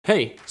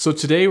Hey, so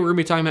today we're gonna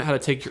be talking about how to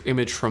take your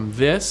image from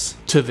this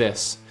to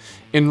this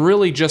and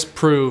really just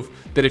prove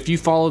that if you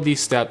follow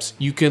these steps,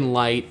 you can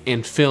light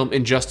and film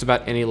in just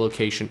about any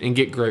location and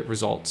get great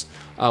results,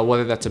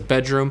 whether that's a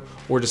bedroom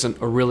or just a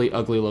really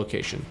ugly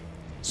location.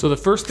 So the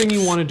first thing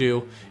you wanna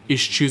do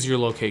is choose your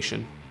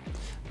location.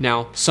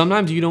 Now,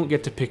 sometimes you don't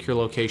get to pick your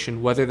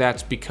location, whether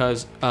that's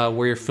because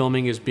where you're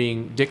filming is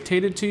being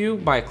dictated to you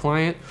by a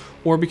client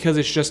or because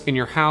it's just in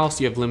your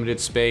house, you have limited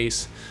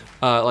space,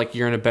 like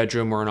you're in a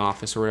bedroom or an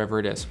office or whatever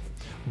it is.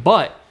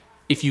 But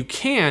if you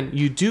can,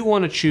 you do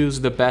want to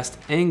choose the best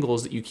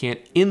angles that you can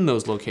in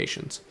those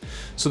locations.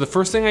 So the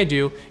first thing I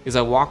do is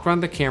I walk around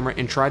the camera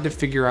and try to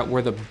figure out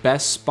where the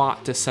best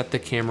spot to set the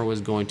camera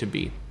was going to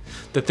be.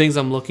 The things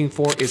I'm looking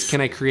for is, can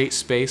I create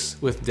space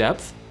with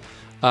depth?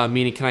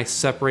 Meaning, can I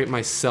separate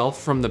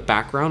myself from the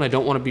background? I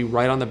don't want to be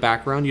right on the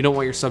background. You don't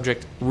want your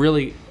subject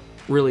really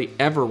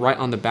ever right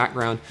on the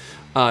background.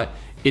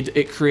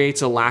 It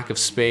creates a lack of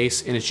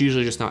space and it's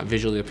usually just not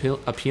visually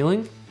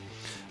appealing.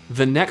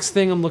 The next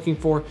thing I'm looking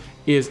for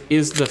is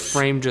the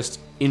frame just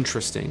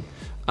interesting?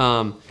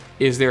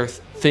 Is there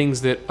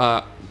things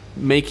that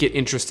make it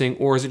interesting,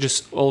 or is it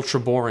just ultra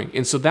boring?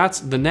 And so that's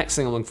the next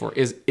thing I'm looking for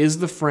is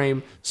the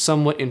frame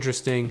somewhat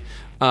interesting?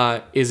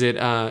 Is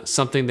it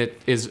something that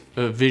is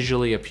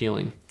visually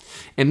appealing?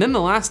 And then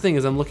the last thing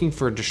is I'm looking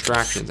for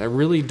distractions. I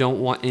really don't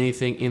want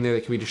anything in there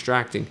that can be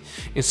distracting.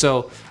 And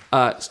so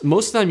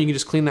most of the time you can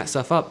just clean that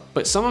stuff up,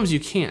 but sometimes you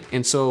can't.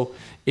 And so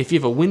if you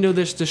have a window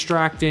that's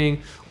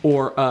distracting,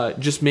 or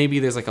just maybe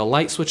there's like a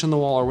light switch on the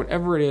wall or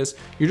whatever it is,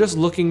 you're just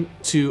looking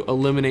to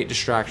eliminate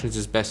distractions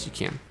as best you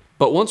can.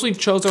 But once we've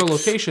chose our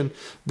location,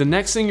 the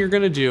next thing you're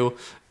gonna do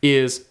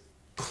is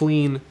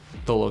clean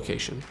the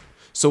location.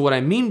 So what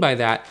I mean by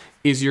that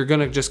is you're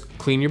gonna just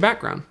clean your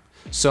background.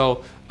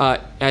 So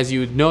as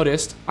you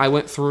noticed, I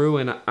went through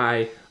and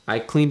I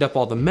cleaned up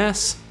all the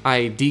mess,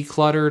 I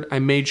decluttered, I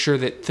made sure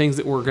that things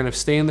that were gonna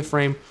stay in the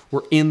frame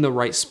were in the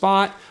right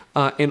spot,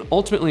 and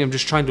ultimately I'm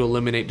just trying to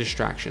eliminate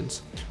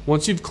distractions.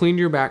 Once you've cleaned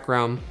your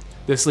background,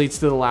 this leads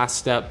to the last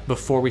step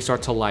before we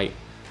start to light,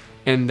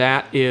 and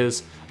that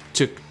is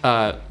to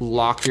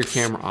lock your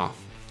camera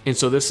off. And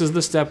so this is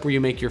the step where you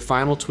make your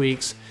final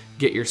tweaks,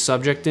 get your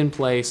subject in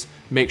place,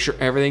 make sure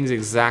everything's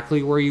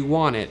exactly where you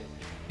want it,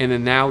 and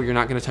then now you're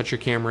not gonna touch your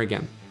camera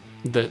again.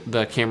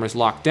 The camera's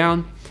locked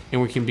down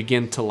and we can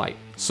begin to light.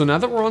 So now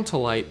that we're on to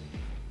light,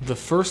 the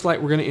first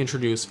light we're gonna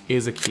introduce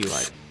is a key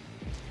light.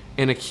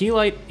 And a key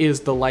light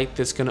is the light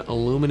that's gonna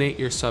illuminate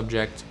your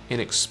subject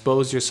and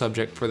expose your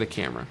subject for the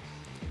camera.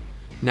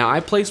 Now I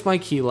place my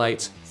key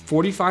lights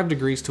 45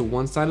 degrees to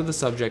one side of the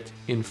subject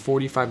and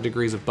 45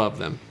 degrees above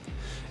them.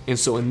 And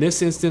so in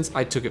this instance,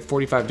 I took it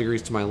 45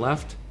 degrees to my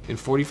left and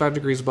 45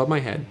 degrees above my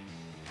head.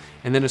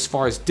 And then as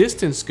far as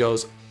distance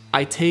goes,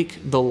 I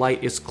take the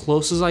light as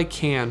close as I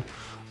can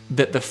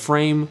that the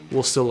frame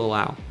will still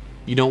allow.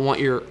 You don't want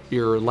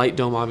your light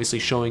dome obviously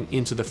showing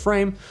into the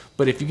frame,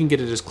 but if you can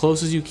get it as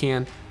close as you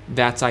can,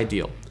 that's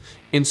ideal.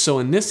 And so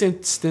in this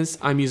instance,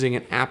 I'm using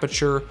an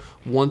Aputure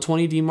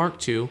 120D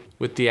Mark II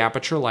with the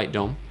Aputure light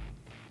dome.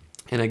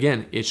 And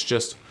again, it's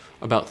just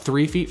about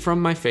 3 feet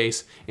from my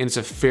face and it's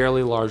a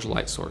fairly large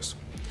light source.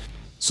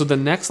 So the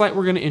next light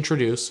we're gonna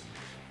introduce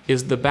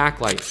is the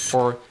backlight,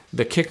 or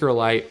the kicker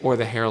light, or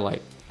the hair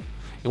light.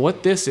 And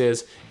what this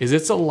is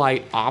it's a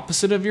light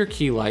opposite of your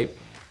key light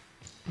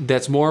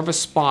that's more of a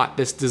spot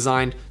that's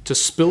designed to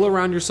spill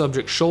around your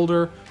subject's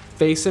shoulder,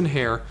 face, and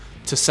hair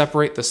to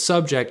separate the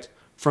subject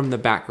from the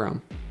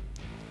background.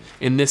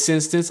 In this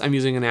instance, I'm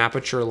using an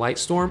Aputure Light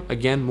Storm,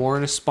 again, more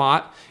in a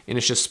spot, and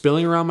it's just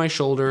spilling around my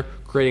shoulder,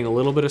 creating a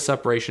little bit of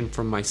separation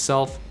from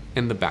myself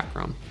and the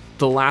background.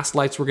 The last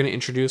lights we're gonna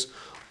introduce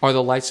are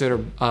the lights that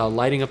are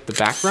lighting up the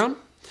background.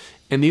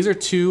 And these are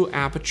two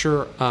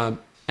Aputure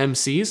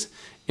MCs.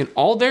 And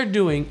all they're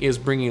doing is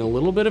bringing a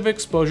little bit of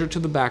exposure to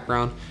the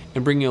background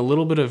and bringing a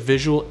little bit of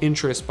visual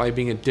interest by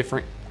being a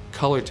different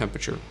color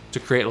temperature to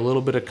create a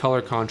little bit of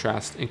color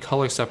contrast and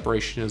color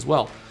separation as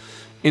well.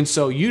 And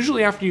so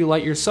usually after you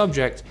light your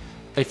subject,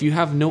 if you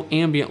have no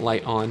ambient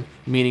light on,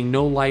 meaning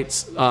no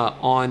lights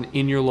on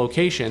in your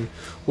location,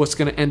 what's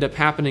gonna end up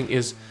happening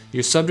is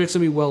your subject's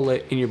gonna be well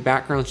lit and your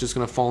background's just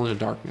gonna fall into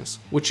darkness,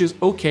 which is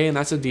okay and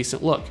that's a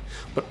decent look.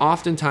 But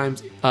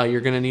oftentimes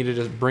you're gonna need to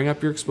just bring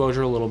up your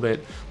exposure a little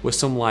bit with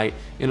some light,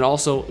 and it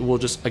also will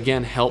just,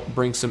 again, help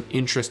bring some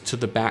interest to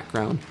the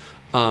background.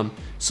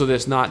 So that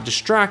it's not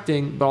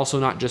distracting, but also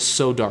not just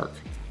so dark.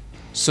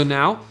 So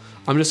now,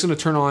 I'm just gonna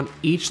turn on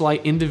each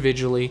light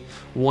individually,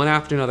 one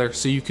after another,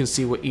 so you can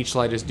see what each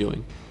light is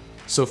doing.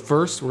 So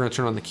first, we're gonna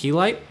turn on the key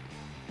light.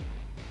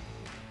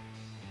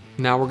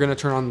 Now we're gonna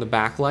turn on the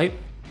backlight.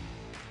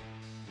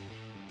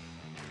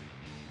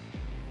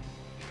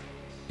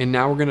 And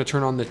now we're gonna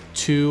turn on the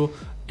two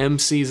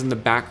MCs in the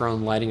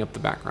background lighting up the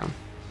background.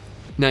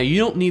 Now you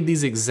don't need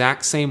these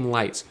exact same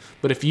lights,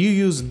 but if you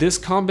use this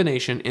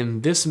combination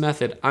in this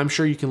method, I'm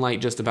sure you can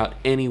light just about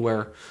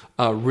anywhere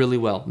really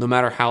well, no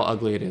matter how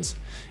ugly it is.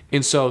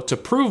 And so to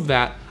prove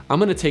that, I'm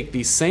gonna take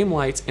these same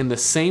lights in the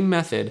same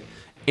method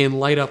and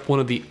light up one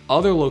of the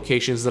other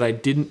locations that I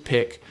didn't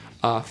pick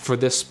for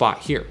this spot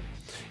here.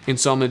 And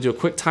so I'm gonna do a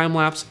quick time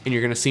lapse, and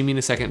you're gonna see me in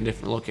a second in a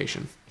different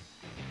location.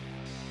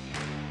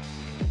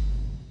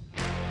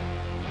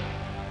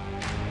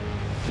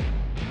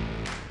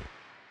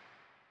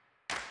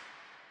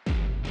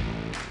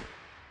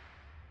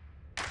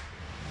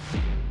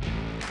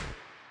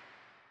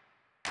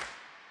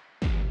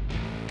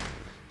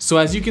 So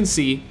as you can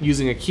see,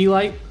 using a key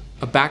light,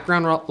 a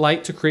background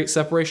light to create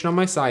separation on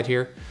my side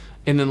here,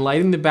 and then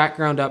lighting the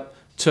background up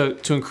to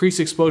increase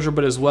exposure,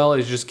 but as well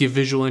as just give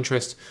visual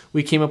interest,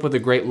 we came up with a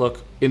great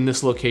look in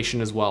this location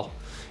as well.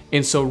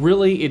 And so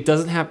really, it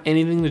doesn't have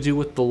anything to do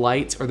with the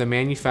lights or the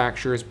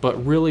manufacturers,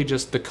 but really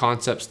just the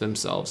concepts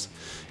themselves.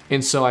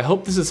 And so I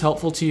hope this is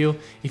helpful to you.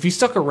 If you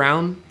stuck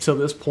around till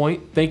this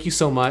point, thank you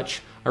so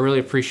much. I really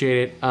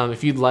appreciate it.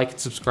 If you'd like and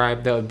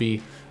subscribe, that would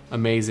be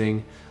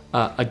amazing.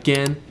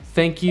 Again,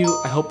 thank you.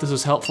 I hope this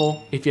was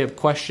helpful. If you have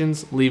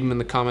questions, leave them in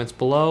the comments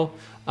below.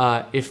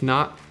 If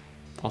not,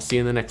 I'll see you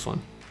in the next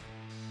one.